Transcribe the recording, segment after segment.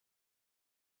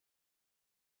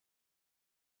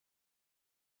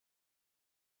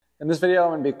In this video, I'm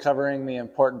going to be covering the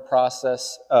important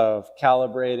process of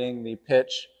calibrating the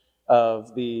pitch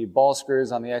of the ball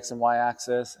screws on the X and Y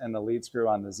axis and the lead screw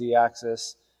on the Z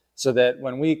axis, so that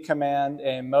when we command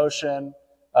a motion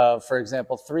of, for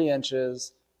example, 3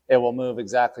 inches, it will move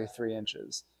exactly 3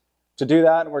 inches. To do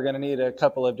that, we're going to need a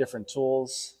couple of different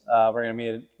tools. We're going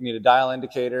to need a dial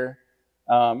indicator,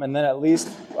 and then at least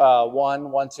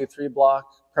one, 2, 3 block,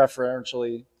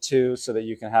 preferentially 2, so that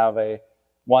you can have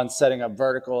one setting up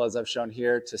vertical, as I've shown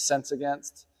here, to sense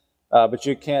against. But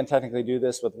you can technically do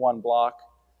this with 1 block.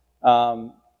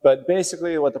 But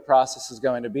basically what the process is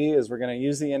going to be is we're going to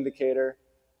use the indicator.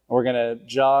 We're going to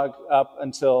jog up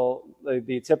until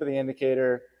the tip of the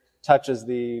indicator touches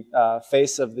the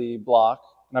face of the block.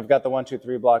 And I've got the 1, 2,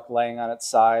 3 block laying on its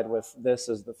side with this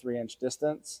as the 3-inch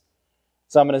distance.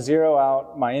 So I'm going to zero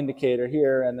out my indicator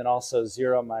here and then also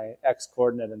zero my X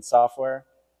coordinate in software.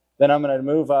 Then I'm going to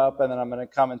move up, and then I'm going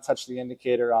to come and touch the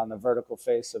indicator on the vertical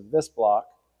face of this block.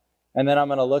 And then I'm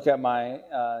going to look at my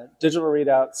digital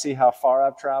readout, see how far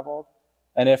I've traveled.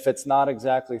 And if it's not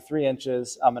exactly 3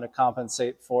 inches, I'm going to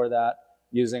compensate for that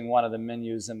using one of the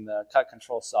menus in the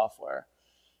CutControl software.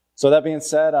 So that being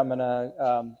said, I'm going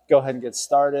to go ahead and get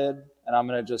started. And I'm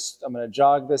going to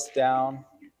jog this down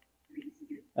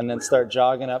and then start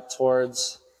jogging up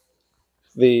towards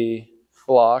the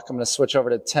block. I'm going to switch over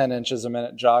to 10 inches a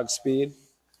minute jog speed.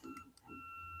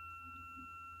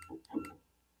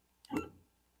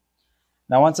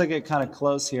 Now once I get kind of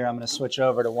close here, I'm going to switch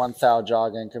over to 1 thou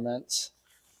jog increments.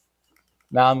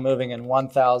 Now I'm moving in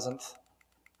 1,000th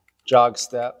jog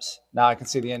steps. Now I can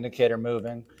see the indicator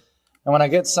moving. And when I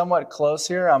get somewhat close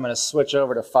here, I'm going to switch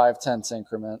over to 5/10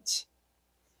 increments.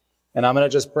 And I'm going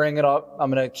to just bring it up. I'm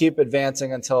going to keep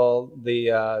advancing until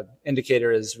the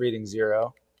indicator is reading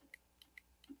 0.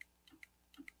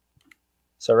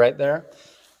 So right there.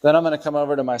 Then I'm going to come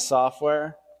over to my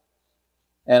software,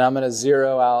 and I'm going to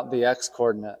zero out the X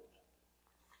coordinate.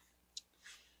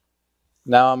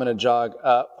 Now I'm going to jog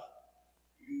up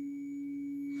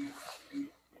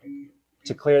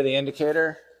to clear the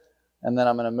indicator, and then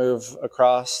I'm going to move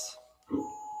across,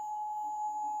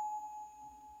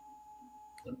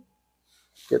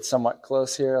 get somewhat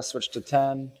close here. I'll switch to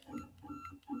 10.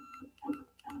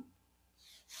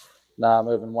 Now I'm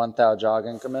moving 1 thou jog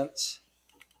increments.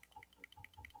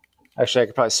 Actually, I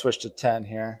could probably switch to 10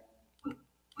 here.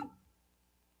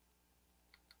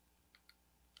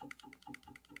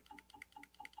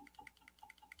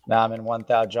 Now I'm in 1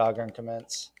 thou jog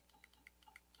increments.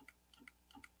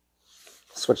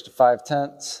 Switch to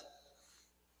 5/10.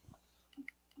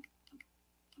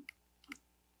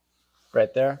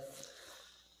 Right there.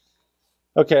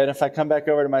 Okay, and if I come back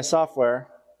over to my software,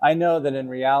 I know that in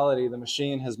reality the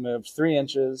machine has moved 3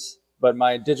 inches, but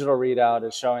my digital readout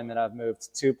is showing that I've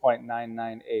moved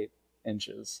 2.998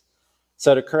 inches.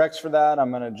 So to correct for that,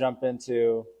 I'm going to jump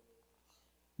into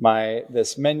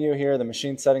this menu here, the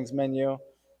machine settings menu,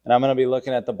 and I'm going to be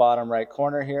looking at the bottom right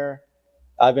corner here.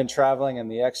 I've been traveling in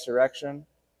the X direction.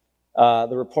 The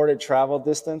reported travel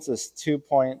distance is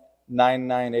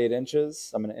 2.998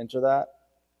 inches. I'm going to enter that.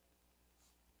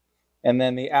 And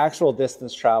then the actual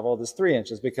distance traveled is 3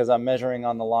 inches because I'm measuring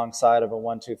on the long side of a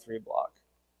 1, 2, 3 block.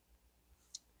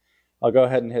 I'll go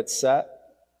ahead and hit set.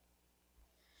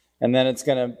 And then it's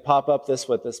going to pop up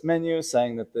with this menu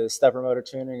saying that the stepper motor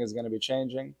tuning is going to be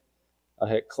changing. I'll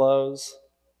hit close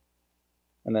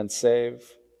and then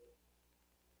save.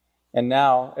 And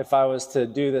now if I was to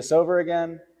do this over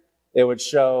again, it would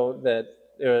show that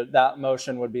that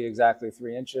motion would be exactly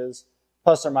 3 inches,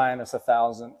 plus or minus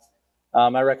 1,000th.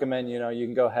 I recommend, you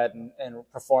can go ahead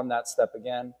and perform that step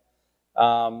again.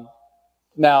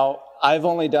 Now, I've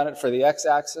only done it for the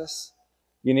X-axis.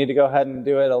 You need to go ahead and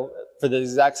do it for the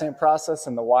exact same process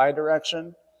in the Y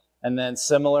direction. And then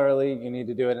similarly, you need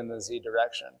to do it in the Z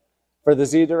direction. For the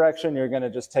Z direction, you're going to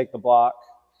just take the block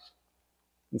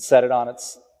and set it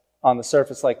on the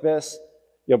surface like this.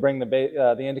 You'll bring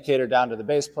the indicator down to the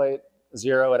base plate,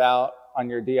 zero it out on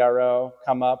your DRO,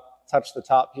 come up, touch the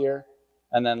top here,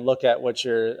 and then look at what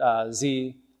your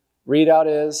Z readout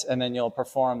is, and then you'll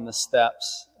perform the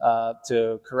steps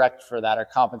to correct for that or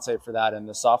compensate for that in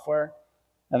the software.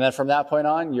 And then from that point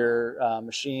on, your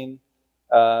machine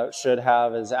should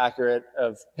have as accurate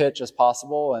of pitch as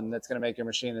possible, and it's going to make your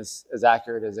machine as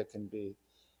accurate as it can be.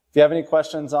 If you have any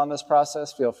questions on this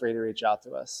process, feel free to reach out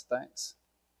to us. Thanks.